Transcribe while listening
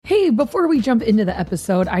Hey, before we jump into the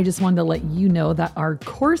episode, I just wanted to let you know that our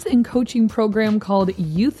course and coaching program called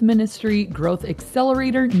Youth Ministry Growth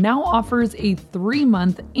Accelerator now offers a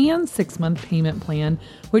 3-month and 6-month payment plan,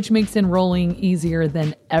 which makes enrolling easier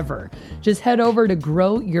than ever. Just head over to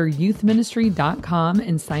growyouthministry.com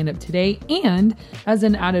and sign up today. And as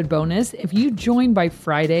an added bonus, if you join by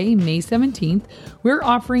Friday, May 17th, we're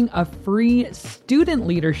offering a free student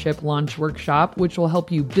leadership launch workshop, which will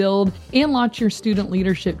help you build and launch your student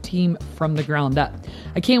leadership team from the ground up.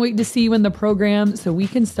 I can't wait to see you in the program so we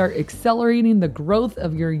can start accelerating the growth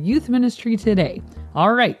of your youth ministry today.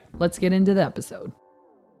 All right, let's get into the episode.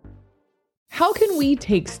 How can we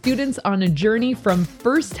take students on a journey from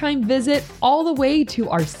first-time visit all the way to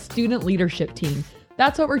our student leadership team?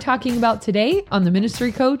 That's what we're talking about today on the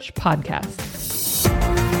Ministry Coach Podcast.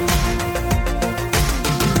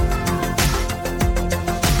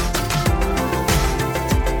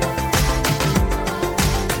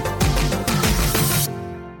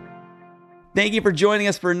 Thank you for joining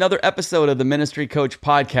us for another episode of the Ministry Coach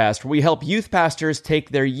Podcast, where we help youth pastors take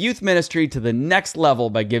their youth ministry to the next level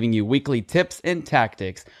by giving you weekly tips and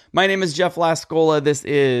tactics. My name is Jeff Lascola. This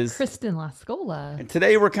is Kristen Lascola. And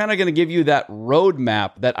today we're kind of going to give you that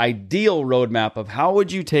roadmap, that ideal roadmap of how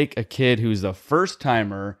would you take a kid who's a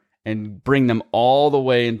first-timer and bring them all the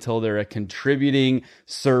way until they're a contributing,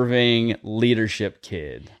 serving leadership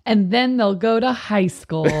kid. And then they'll go to high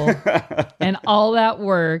school and all that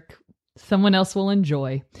work someone else will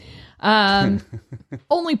enjoy.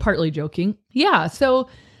 Only partly joking. Yeah. So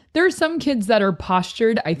there are some kids that are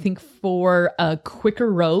postured, I think, for a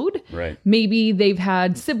quicker road. Right. Maybe they've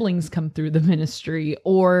had siblings come through the ministry,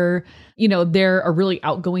 or, you know, they're a really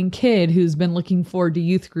outgoing kid who's been looking forward to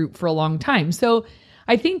youth group for a long time. So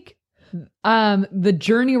I think the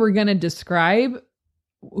journey we're going to describe,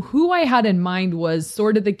 who I had in mind was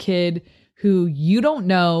sort of the kid who you don't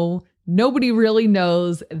know, nobody really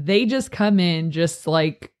knows. They just come in just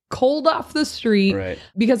like cold off the street. Right.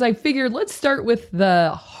 Because I figured let's start with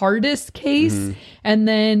the hardest case, and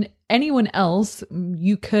then anyone else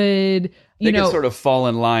you could, they could sort of fall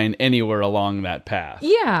in line anywhere along that path.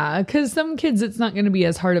 Yeah, because some kids it's not going to be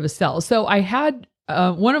as hard of a sell. So I had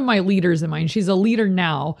one of my leaders in mind. She's a leader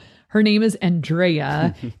now. Her name is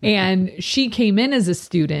Andrea, and she came in as a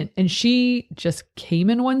student, and she just came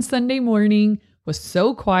in one Sunday morning, was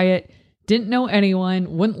so quiet, didn't know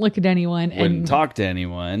anyone, wouldn't look at anyone. Wouldn't talk to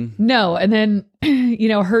anyone. No. And then, you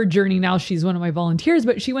know, her journey now, she's one of my volunteers,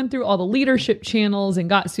 but she went through all the leadership channels and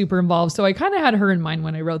got super involved. So I kind of had her in mind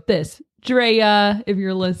when I wrote this. Drea, if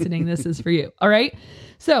you're listening, this is for you. All right.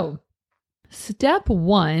 So step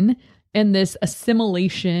one in this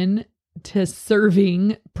assimilation to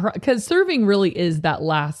serving, because serving really is that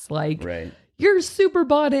last, like, right. You're super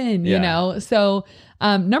bought in, you know? So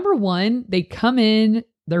number one, they come in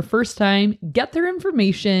their first time, get their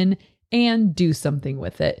information, and do something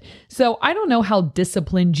with it. So I don't know how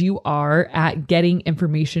disciplined you are at getting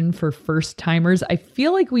information for first timers. I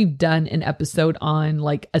feel like we've done an episode on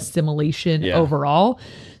like assimilation overall.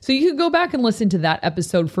 So you could go back and listen to that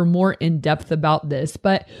episode for more in depth about this.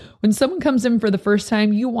 But when someone comes in for the first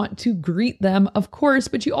time, you want to greet them, of course,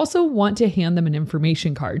 but you also want to hand them an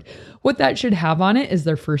information card. What that should have on it is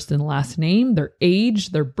their first and last name, their age,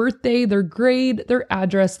 their birthday, their grade, their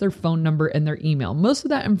address, their phone number, and their email. Most of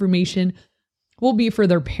that information will be for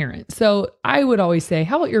their parent. So I would always say,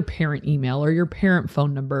 how about your parent email or your parent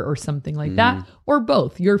phone number or something like that, or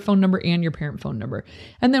both, your phone number and your parent phone number.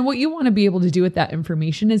 And then what you want to be able to do with that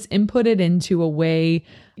information is input it into a way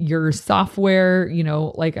your software, you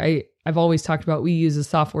know, like I've always talked about, we use a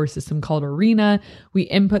software system called Arena. We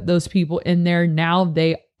input those people in there. Now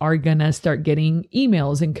they are going to start getting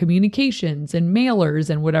emails and communications and mailers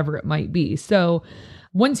and whatever it might be. So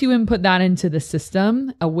once you input that into the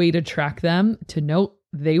system, a way to track them, to note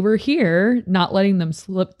they were here, not letting them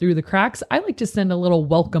slip through the cracks. I like to send a little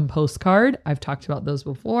welcome postcard. I've talked about those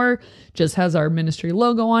before. Just has our ministry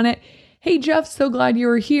logo on it. Hey, Jeff, so glad you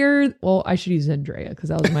were here. Well, I should use Andrea because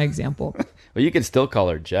that was my example. Well, you can still call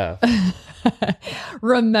her Jeff.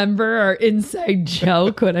 Remember our inside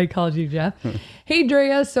joke when I called you Jeff? Hey,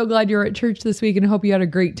 Drea, so glad you were at church this week and hope you had a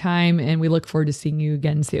great time. And we look forward to seeing you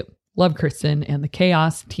again soon. Love, Kristen and the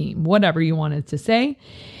Chaos team, whatever you wanted to say.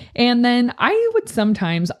 And then I would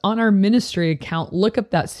sometimes on our ministry account, look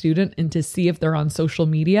up that student and to see if they're on social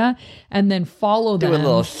media and then follow them. Do a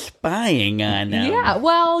little spying on them. Yeah,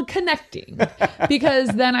 well, connecting because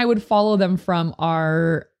then I would follow them from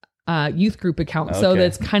our youth group account. So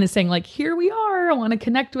that's kind of saying like, here we are, want to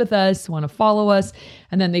connect with us, want to follow us.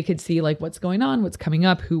 And then they could see like what's going on, what's coming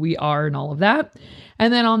up, who we are and all of that.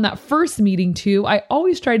 And then on that first meeting too, I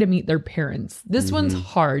always try to meet their parents. This one's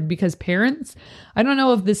hard because parents, I don't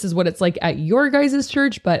know if this is what it's like at your guys'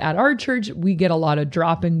 church, but at our church, we get a lot of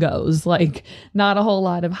drop and goes, like not a whole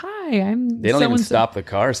lot of, hi, I'm They don't even stop the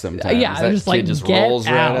car sometimes. Yeah, that just like just get rolls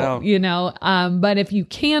right out. you know. But if you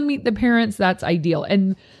can meet the parents, that's ideal.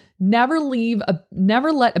 And never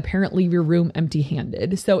let a parent leave your room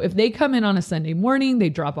empty-handed. So if they come in on a Sunday morning, they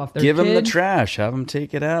drop off their Give kid, them the trash, have them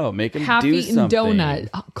take it out, make them do half-eaten something.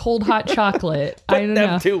 donut, cold hot chocolate. I don't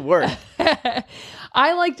them know. to work.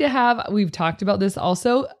 I like to have, we've talked about this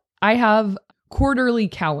also, I have quarterly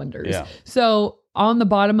calendars. Yeah. So on the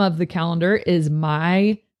bottom of the calendar is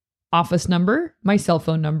my office number, my cell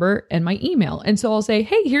phone number, and my email. And so I'll say,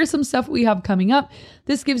 hey, here's some stuff we have coming up.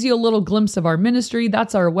 This gives you a little glimpse of our ministry.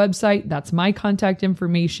 That's our website. That's my contact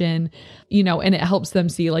information, you know, and it helps them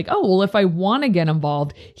see like, oh, well, if I want to get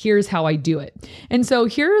involved, here's how I do it. And so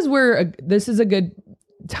here's where this is a good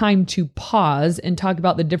time to pause and talk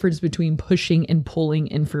about the difference between pushing and pulling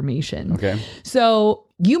information. Okay. So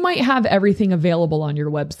you might have everything available on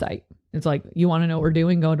your website. It's like, you want to know what we're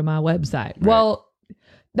doing? Go to my website. Right. Well,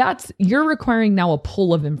 you're requiring now a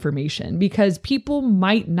pull of information because people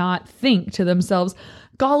might not think to themselves,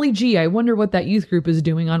 golly gee, I wonder what that youth group is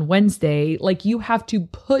doing on Wednesday. Like you have to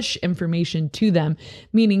push information to them,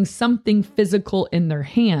 meaning something physical in their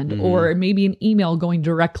hand, or maybe an email going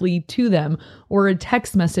directly to them, or a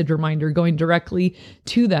text message reminder going directly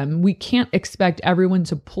to them. We can't expect everyone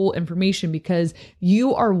to pull information because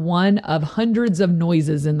you are one of hundreds of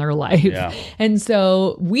noises in their life. Yeah. And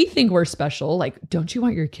so we think we're special. Like, don't you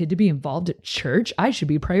want your kid to be involved at church? I should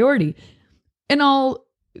be priority. In all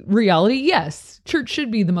reality, yes, church should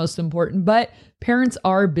be the most important, but parents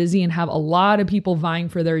are busy and have a lot of people vying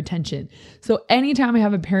for their attention. So anytime I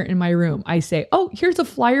have a parent in my room, I say, oh, here's a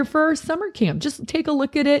flyer for our summer camp. Just take a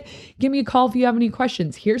look at it. Give me a call if you have any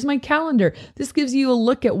questions. Here's my calendar. This gives you a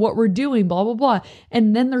look at what we're doing, blah, blah, blah.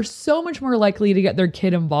 And then they're so much more likely to get their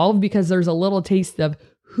kid involved because there's a little taste of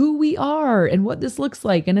who we are and what this looks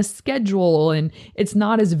like and a schedule, and it's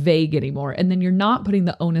not as vague anymore. And then you're not putting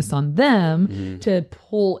the onus on them to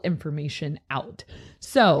pull information out.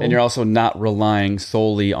 So, and you're also not relying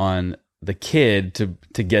solely on the kid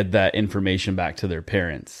to get that information back to their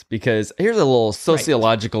parents. Because here's a little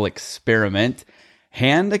sociological experiment.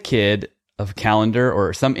 Hand a kid a calendar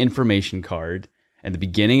or some information card at the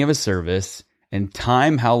beginning of a service and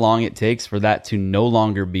time how long it takes for that to no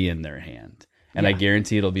longer be in their hand. And I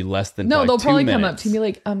guarantee it'll be less than they'll probably 2 minutes. come up to me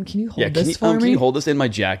like, can you hold this for me? Can you hold this in my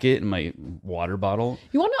jacket and my water bottle?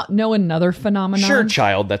 You want to know another phenomenon? Sure,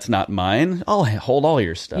 child, that's not mine. I'll hold all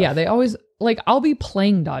your stuff. Yeah, they always, like, I'll be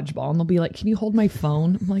playing dodgeball and they'll be like, can you hold my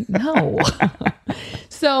phone? I'm like, no.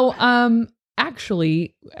 So,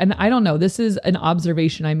 actually, and I don't know, this is an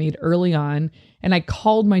observation I made early on, and I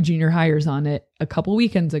called my junior hires on it a couple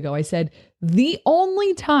weekends ago. I said, the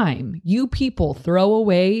only time you people throw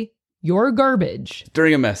away your garbage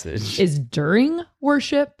during a message is during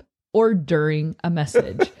worship or during a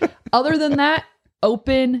message. Other than that,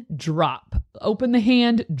 open the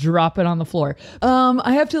hand, drop it on the floor.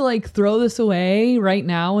 I have to like throw this away right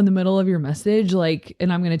now in the middle of your message, like,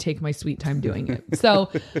 and I'm going to take my sweet time doing it. So,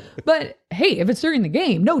 but hey, if it's during the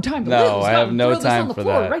game, no time to lose. I have no time for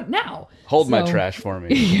that right now. Hold my trash for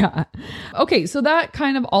me. Yeah. Okay. So that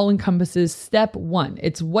kind of all encompasses step one.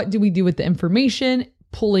 It's what do we do with the information,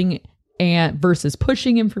 pulling and versus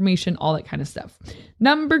pushing information, all that kind of stuff.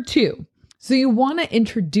 Number two, so you want to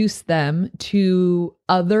introduce them to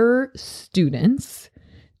other students.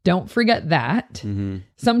 Don't forget that.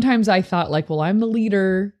 Sometimes I thought like, well, I'm the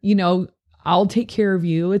leader, you know, I'll take care of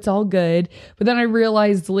you. It's all good. But then I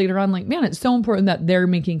realized later on, like, man, it's so important that they're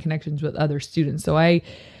making connections with other students. So I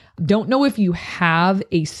don't know if you have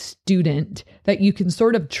a student that you can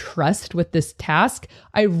sort of trust with this task.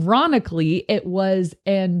 Ironically, it was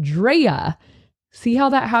Andrea. See how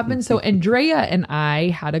that happened? So Andrea and I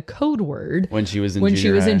had a code word when she was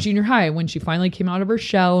in junior high, when she finally came out of her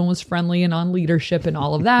shell and was friendly and on leadership and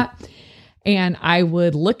all of that. And I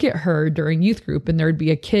would look at her during youth group and there would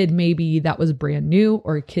be a kid maybe that was brand new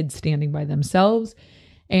or a kid standing by themselves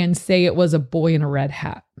and say it was a boy in a red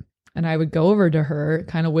hat. And I would go over to her,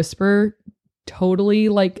 kind of whisper, totally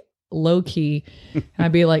like low key. And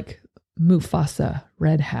I'd be like, Mufasa,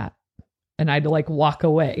 red hat. And I'd like walk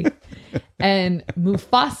away. And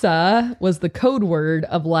Mufasa was the code word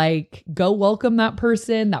of like, go welcome that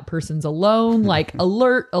person. That person's alone. Like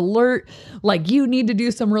alert, alert. Like you need to do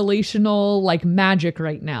some relational like magic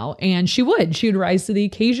right now. And she would rise to the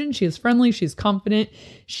occasion. She is friendly. She's confident.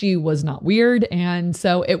 She was not weird. And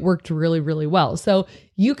so it worked really, really well. So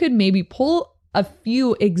you could maybe pull a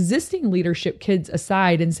few existing leadership kids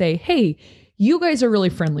aside and say, hey, you guys are really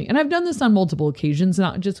friendly. And I've done this on multiple occasions,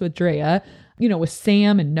 not just with Drea, with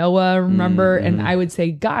Sam and Noah, remember? Mm-hmm. And I would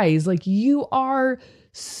say, guys, like you are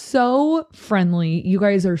so friendly. You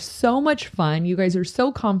guys are so much fun. You guys are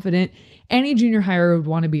so confident. Any junior hire would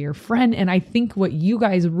want to be your friend. And I think what you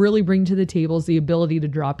guys really bring to the table is the ability to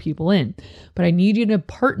draw people in. But I need you to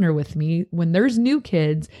partner with me when there's new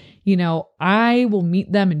kids. I will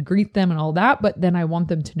meet them and greet them and all that, but then I want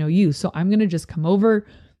them to know you. So I'm going to just come over.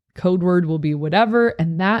 Code word will be whatever.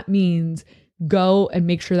 And that means go and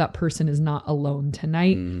make sure that person is not alone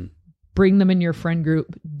tonight. Bring them in your friend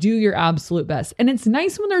group. Do your absolute best. And it's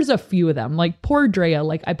nice when there's a few of them. Like poor Drea,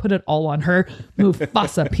 like I put it all on her.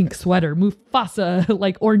 Mufasa, pink sweater. Mufasa,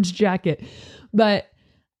 like orange jacket. But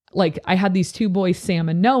like I had these two boys, Sam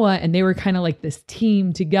and Noah, and they were kind of like this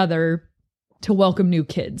team together to welcome new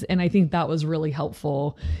kids. And I think that was really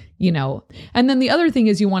helpful, And then the other thing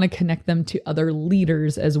is you want to connect them to other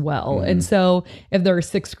leaders as well. And so if they're a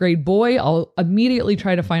 6th grade boy, I'll immediately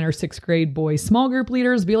try to find our 6th grade boy small group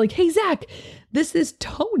leaders, be like, hey, Zach, this is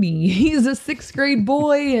Tony. He's a 6th grade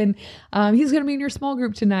boy and he's going to be in your small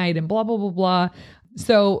group tonight and blah, blah, blah, blah.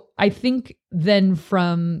 So I think then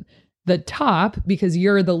from the top, because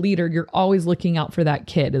you're the leader, you're always looking out for that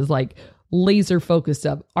kid is like, laser focused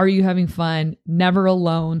up. Are you having fun? Never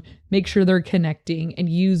alone. Make sure they're connecting and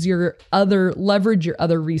leverage your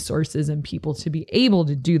other resources and people to be able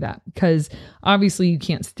to do that. Because obviously you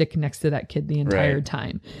can't stick next to that kid the entire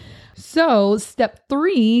time. So step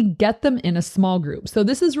 3, get them in a small group. So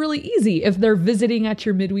this is really easy if they're visiting at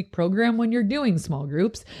your midweek program when you're doing small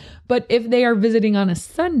groups. But if they are visiting on a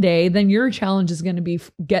Sunday, then your challenge is going to be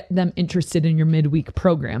get them interested in your midweek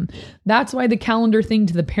program. That's why the calendar thing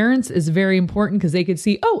to the parents is very important because they could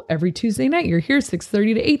see, oh, every Tuesday night you're here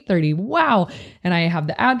 6:30 to 8:30. Wow. And I have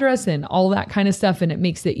the address and all that kind of stuff. And it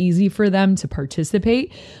makes it easy for them to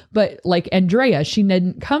participate. But like Andrea, she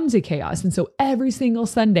didn't come to Chaos. And so every single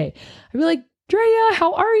Sunday, I'd be like, Drea,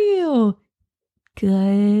 how are you?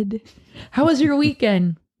 Good. How was your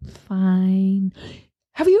weekend? Fine.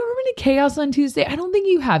 Have you ever been to Chaos on Tuesday? I don't think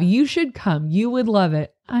you have. You should come. You would love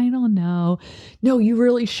it. I don't know. No, you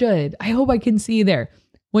really should. I hope I can see you there.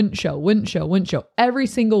 Wouldn't show. Every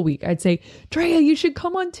single week, I'd say, Drea, you should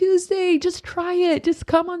come on Tuesday. Just try it. Just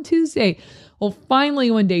come on Tuesday. Well,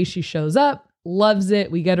 finally, one day she shows up. Loves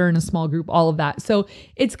it. We get her in a small group, all of that. So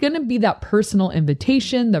it's going to be that personal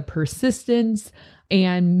invitation, the persistence,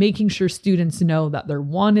 and making sure students know that they're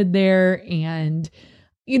wanted there. And,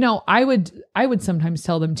 I would sometimes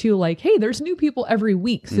tell them too, like, hey, there's new people every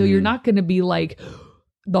week. So you're not going to be like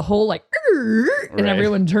the whole like, and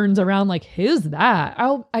everyone turns around like, who's that?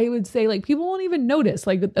 I would say like, people won't even notice.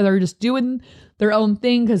 Like they're just doing their own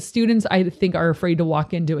thing because students, I think, are afraid to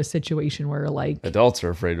walk into a situation where like adults are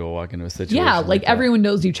afraid to walk into a situation. Yeah, like everyone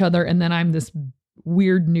knows each other, and then I'm this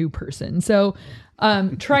weird new person. So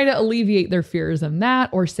try to alleviate their fears of that,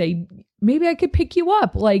 or say, maybe I could pick you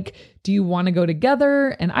up. Like, do you want to go together?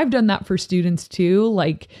 And I've done that for students too.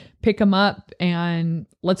 Like, pick them up and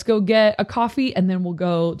let's go get a coffee, and then we'll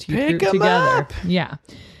go to your group together. Up. Yeah.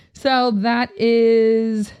 So that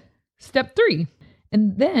is step 3,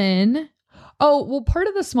 and then. Oh, well, part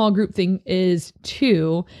of the small group thing is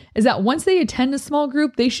that once they attend a small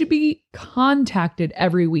group, they should be contacted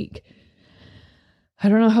every week. I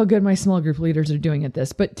don't know how good my small group leaders are doing at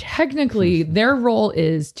this, but technically their role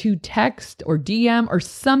is to text or DM or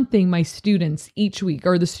something my students each week,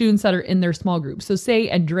 or the students that are in their small group. So say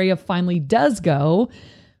Andrea finally does go,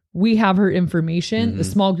 we have her information. The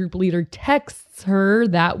small group leader texts her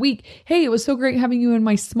that week. Hey, it was so great having you in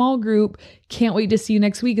my small group. Can't wait to see you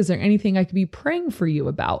next week. Is there anything I could be praying for you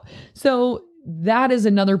about? So that is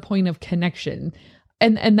another point of connection.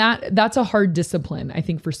 And that's a hard discipline, I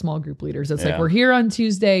think, for small group leaders. It's like, we're here on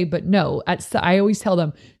Tuesday, but no, I always tell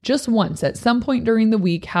them just once at some point during the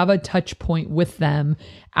week, have a touch point with them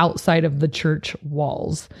outside of the church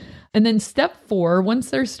walls. And then step 4, once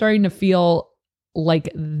they're starting to feel like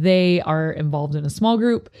they are involved in a small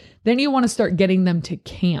group, then you want to start getting them to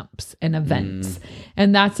camps and events.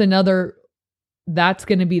 And that's another that's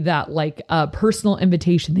going to be that like personal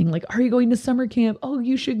invitation thing. Like, are you going to summer camp? Oh,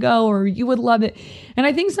 you should go, or you would love it. And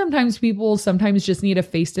I think sometimes people just need a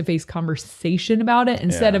face-to-face conversation about it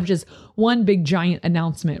instead of just one big giant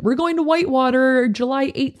announcement. We're going to Whitewater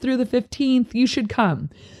July 8th through the 15th. You should come.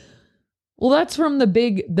 Well, that's from the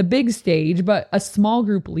big stage, but a small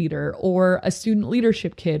group leader or a student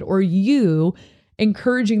leadership kid or you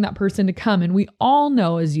encouraging that person to come. And we all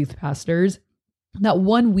know as youth pastors that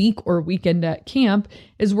 1 week or weekend at camp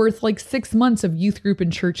is worth like 6 months of youth group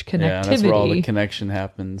and church connectivity. Yeah, that's where all the connection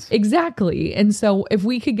happens. Exactly. And so if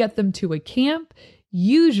we could get them to a camp,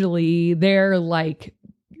 usually they're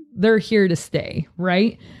here to stay,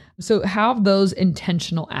 right? So have those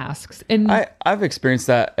intentional asks. And I've experienced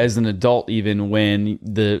that as an adult, even when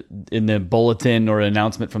in the bulletin or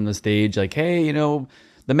announcement from the stage, like, hey,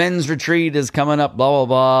 the men's retreat is coming up, blah, blah,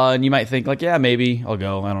 blah. And you might think like, yeah, maybe I'll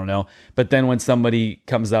go. I don't know. But then when somebody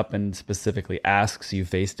comes up and specifically asks you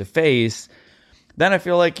face to face, then I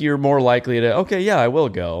feel like you're more likely to, okay, yeah, I will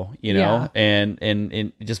go, and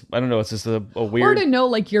just, I don't know. It's just a weird. Or to know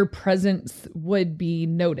like your presence would be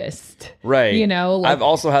noticed. Right. I've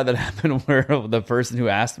also had that happen where the person who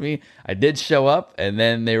asked me, I did show up and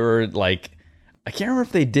then they were like, I can't remember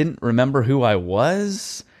if they didn't remember who I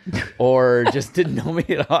was. Or just didn't know me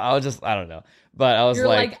at all. I don't know. But I was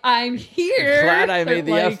like, I'm here. Glad I made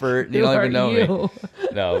the effort. You don't even know me.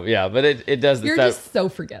 No, yeah, but it does. You're just so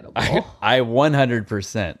forgettable. I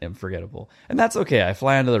 100% am forgettable. And that's okay. I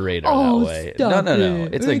fly under the radar that way. No.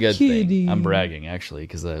 It's a good thing. I'm bragging, actually,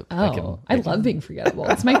 because I love being forgettable.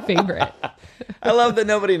 It's my favorite. I love that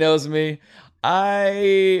nobody knows me. I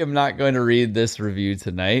am not going to read this review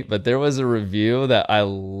tonight, but there was a review that I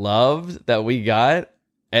loved that we got.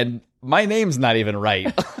 And my name's not even right.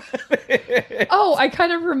 Oh, I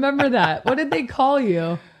kind of remember that. What did they call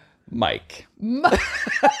you? Mike.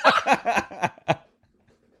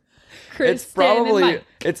 It's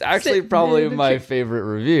actually probably my favorite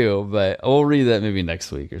review, but we'll read that maybe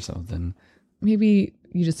next week or something. Maybe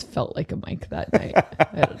you just felt like a Mike that night.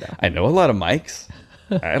 I don't know. I know a lot of Mikes.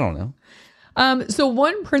 I don't know. So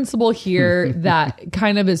one principle here that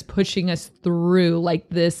kind of is pushing us through like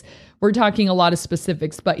this, we're talking a lot of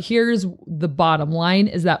specifics, but here's the bottom line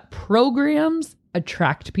is that programs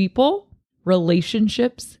attract people,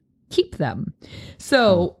 relationships keep them.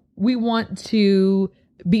 So we want to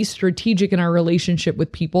be strategic in our relationship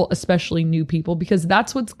with people, especially new people, because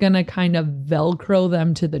that's what's going to kind of Velcro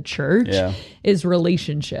them to the church is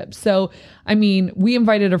relationships. So, I mean, we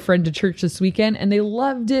invited a friend to church this weekend and they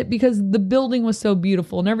loved it because the building was so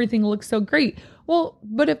beautiful and everything looked so great. Well,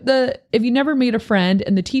 but if you never made a friend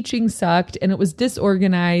and the teaching sucked and it was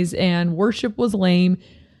disorganized and worship was lame,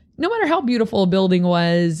 no matter how beautiful a building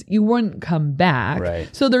was, you wouldn't come back.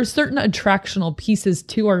 Right. So there's certain attractional pieces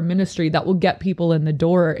to our ministry that will get people in the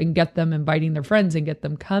door and get them inviting their friends and get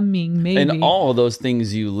them coming, maybe. And all of those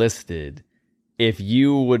things you listed, if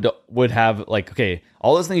you would have like, okay,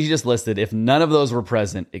 all those things you just listed, if none of those were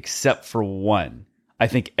present except for one, I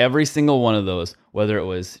think every single one of those, whether it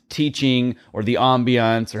was teaching or the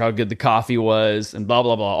ambiance or how good the coffee was and blah,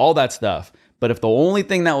 blah, blah, all that stuff. But if the only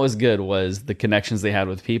thing that was good was the connections they had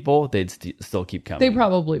with people, they'd still keep coming. They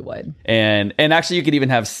probably would. And actually, you could even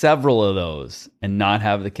have several of those and not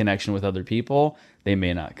have the connection with other people. They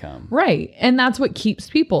may not come. Right. And that's what keeps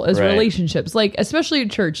people is relationships. Like, especially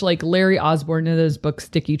at church, like Larry Osborne in his book,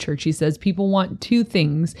 Sticky Church, he says people want two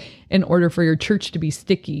things in order for your church to be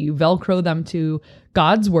sticky. You Velcro them to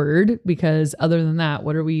God's word, because other than that,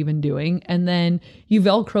 what are we even doing? And then you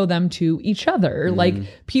Velcro them to each other. Mm-hmm. Like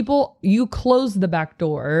people, you close the back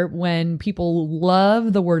door when people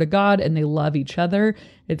love the word of God and they love each other.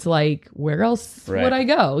 It's like, where else would I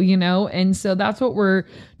go? You know? And so that's what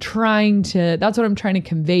that's what I'm trying to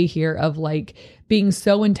convey here of like being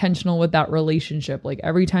so intentional with that relationship. Like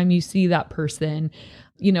every time you see that person,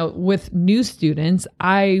 you know, with new students,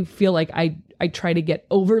 I feel like I try to get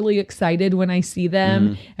overly excited when I see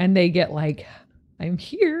them and they get like, I'm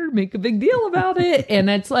here, make a big deal about it. And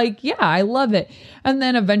it's like, yeah, I love it. And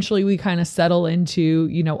then eventually we kind of settle into,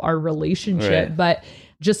 you know, our relationship. Right. But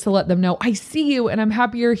just to let them know, I see you and I'm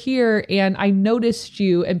happy you're here and I noticed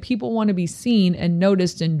you, and people want to be seen and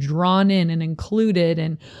noticed and drawn in and included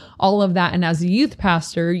and all of that. And as a youth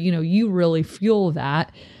pastor, you know, you really fuel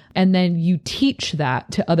that. And then you teach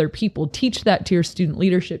that to other people, teach that to your student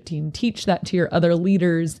leadership team, teach that to your other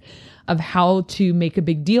leaders of how to make a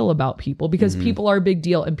big deal about people, because people are a big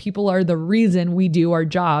deal and people are the reason we do our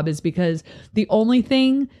job, is because the only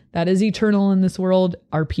thing that is eternal in this world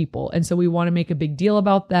are people. And so we want to make a big deal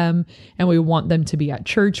about them and we want them to be at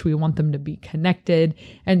church. We want them to be connected.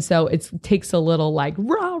 And so it takes a little like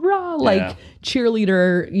rah, rah, like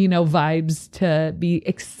cheerleader, vibes to be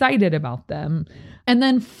excited about them. And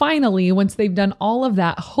then finally, once they've done all of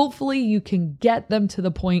that, hopefully you can get them to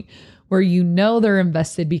the point where they're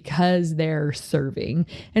invested because they're serving.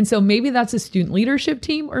 And so maybe that's a student leadership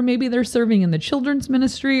team, or maybe they're serving in the children's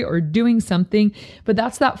ministry or doing something, but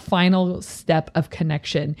that's that final step of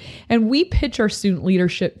connection. And we pitch our student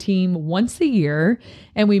leadership team once a year,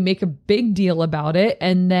 and we make a big deal about it.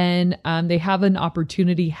 And then they have an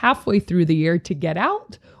opportunity halfway through the year to get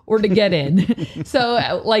out or to get in.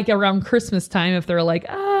 So like around Christmas time, if they're like,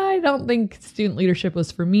 I don't think student leadership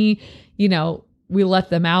was for me, we let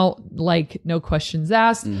them out, like no questions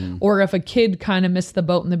asked. Or if a kid kind of missed the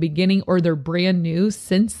boat in the beginning, or they're brand new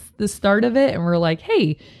since the start of it, and we're like,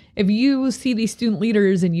 hey, if you see these student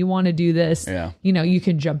leaders and you want to do this, you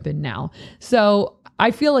can jump in now. So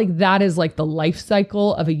I feel like that is like the life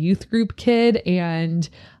cycle of a youth group kid. And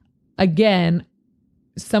again,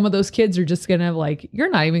 some of those kids are just going to like, you're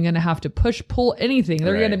not even going to have to push, pull anything.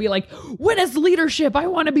 They're going to be like, when is leadership? I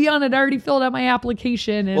want to be on it. I already filled out my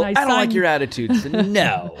application. And I don't like your attitude. So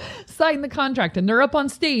no. Sign the contract, and they're up on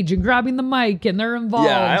stage and grabbing the mic and they're involved.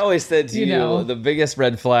 Yeah, I always said to you, the biggest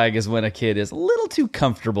red flag is when a kid is a little too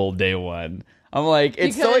comfortable day one. I'm like,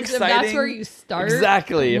 it's so exciting. If that's where you start.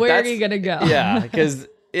 Exactly. Where are you going to go? Yeah, because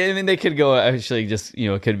they could go actually just,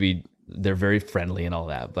 it could be they're very friendly and all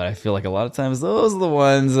that, but I feel like a lot of times those are the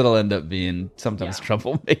ones that'll end up being sometimes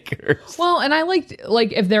troublemakers. Well, and I like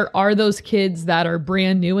if there are those kids that are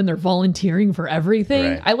brand new and they're volunteering for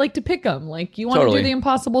everything, I like to pick them. Like, you want to do the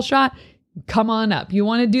impossible shot? Come on up. You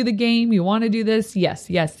want to do the game? You want to do this? Yes,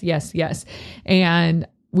 yes, yes, yes. And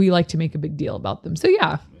we like to make a big deal about them. So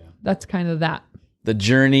that's kind of that. The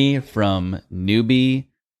journey from newbie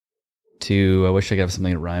to, I wish I could have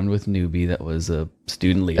something that rhymed with newbie that was a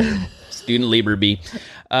student leader. Student Lieber bee.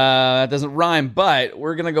 That doesn't rhyme, but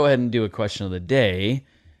we're going to go ahead and do a question of the day.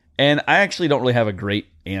 And I actually don't really have a great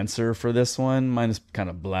answer for this one. Mine is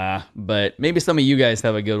kind of blah, but maybe some of you guys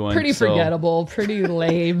have a good one. Pretty forgettable, pretty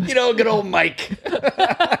lame. Good old Mike.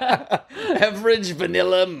 Average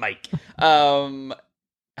vanilla Mike.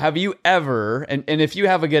 Have you ever, and if you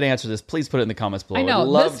have a good answer to this, please put it in the comments below. I know. I'd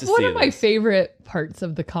love to see one of my favorite parts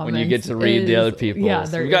of the comments. When you get to read the other people's. Yeah,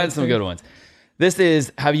 we've gotten some good ones. This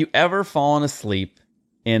is, have you ever fallen asleep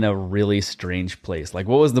in a really strange place? Like,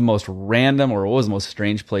 what was the most random or what was the most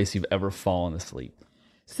strange place you've ever fallen asleep?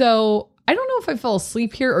 So I don't know if I fell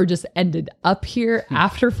asleep here or just ended up here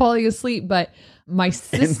after falling asleep, but my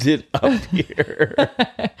sister ended up here.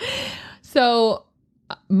 So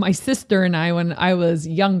my sister and I, when I was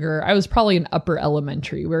younger, I was probably in upper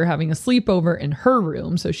elementary. We were having a sleepover in her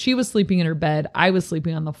room. So she was sleeping in her bed. I was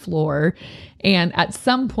sleeping on the floor. And at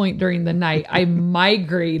some point during the night, I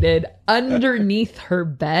migrated underneath her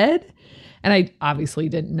bed. And I obviously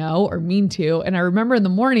didn't know or mean to. And I remember in the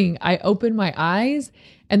morning, I opened my eyes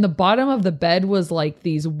and the bottom of the bed was like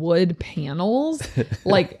these wood panels.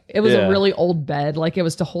 Like it was a really old bed. Like it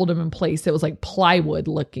was to hold him in place. It was like plywood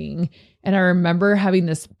looking. And I remember having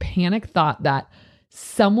this panic thought that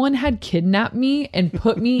someone had kidnapped me and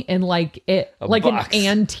put me in like an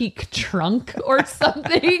antique trunk or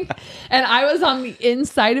something. And I was on the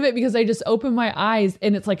inside of it because I just opened my eyes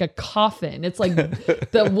and it's like a coffin. It's like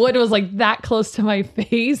the wood was like that close to my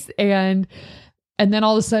face. And then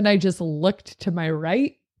all of a sudden I just looked to my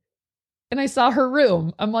right and I saw her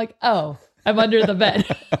room. I'm like, oh, I'm under the bed.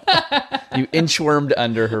 You inchwormed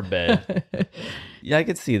under her bed. Yeah, I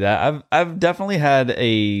could see that. I've definitely had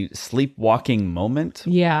a sleepwalking moment.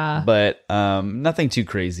 Yeah. But nothing too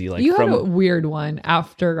crazy. Like you had a weird one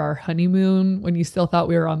after our honeymoon when you still thought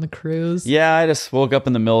we were on the cruise. Yeah, I just woke up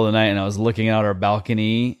in the middle of the night and I was looking out our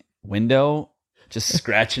balcony window, just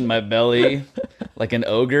scratching my belly like an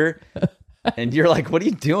ogre. And you're like, what are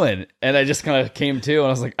you doing? And I just kind of came to and I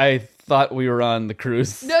was like, I thought we were on the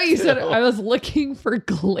cruise. No, you said I was looking for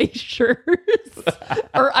glaciers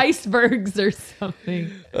or icebergs or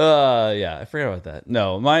something. Yeah, I forgot about that.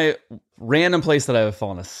 No, my random place that I've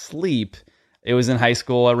fallen asleep, it was in high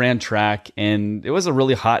school. I ran track and it was a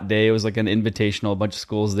really hot day. It was like an invitational, a bunch of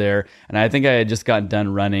schools there. And I think I had just gotten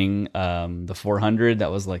done running the 400. That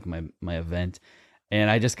was like my event. And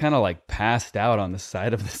I just kind of like passed out on the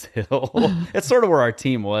side of this hill. It's sort of where our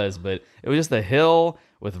team was, but it was just a hill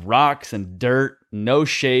with rocks and dirt, no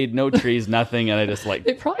shade, no trees, nothing. And I just like...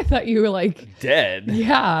 They probably thought you were like... dead.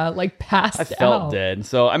 Yeah, like passed out. I felt dead.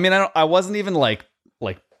 So, I mean, I wasn't even like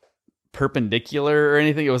perpendicular or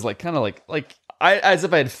anything. It was like kind of like as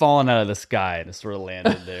if I had fallen out of the sky and it sort of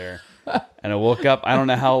landed there. And I woke up, I don't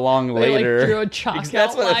know how long later. Like, drew a chalk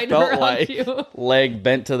That's what it felt like. You. Leg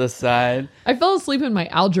bent to the side. I fell asleep in my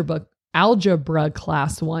algebra algebra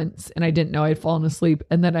class once and I didn't know I'd fallen asleep.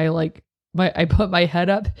 And then I put my head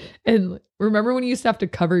up, and remember when you used to have to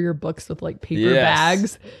cover your books with like paper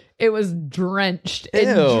bags? It was drenched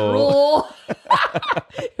in drool.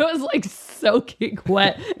 It was like soaking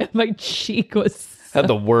wet, and my cheek was had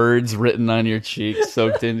the words written on your cheek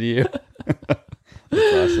soaked into you.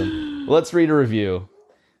 That's awesome. Well, let's read a review.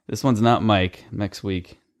 This one's not Mike. Next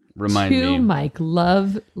week. Remind me. To Mike,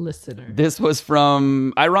 love listener. This was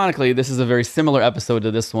from, ironically, this is a very similar episode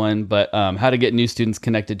to this one, but how to get new students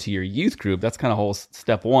connected to your youth group. That's kind of whole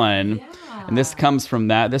step one. Yeah. And this comes from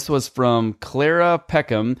that. This was from Clara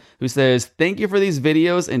Peckham, who says, thank you for these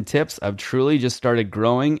videos and tips. I've truly just started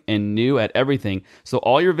growing and new at everything. So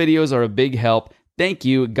all your videos are a big help. Thank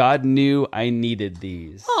you. God knew I needed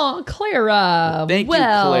these. Oh, Clara. Thank you,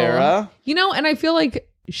 Clara. You know, and I feel like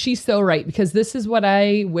she's so right, because this is what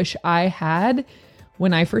I wish I had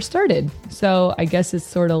when I first started. So I guess it's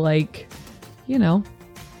sort of like, you know,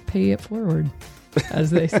 pay it forward,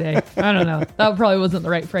 as they say. I don't know. That probably wasn't the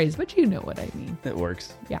right phrase, but you know what I mean. It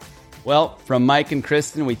works. Yeah. Well, from Mike and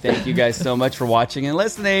Kristen, we thank you guys so much for watching and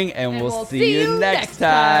listening, and we'll see you next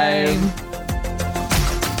time.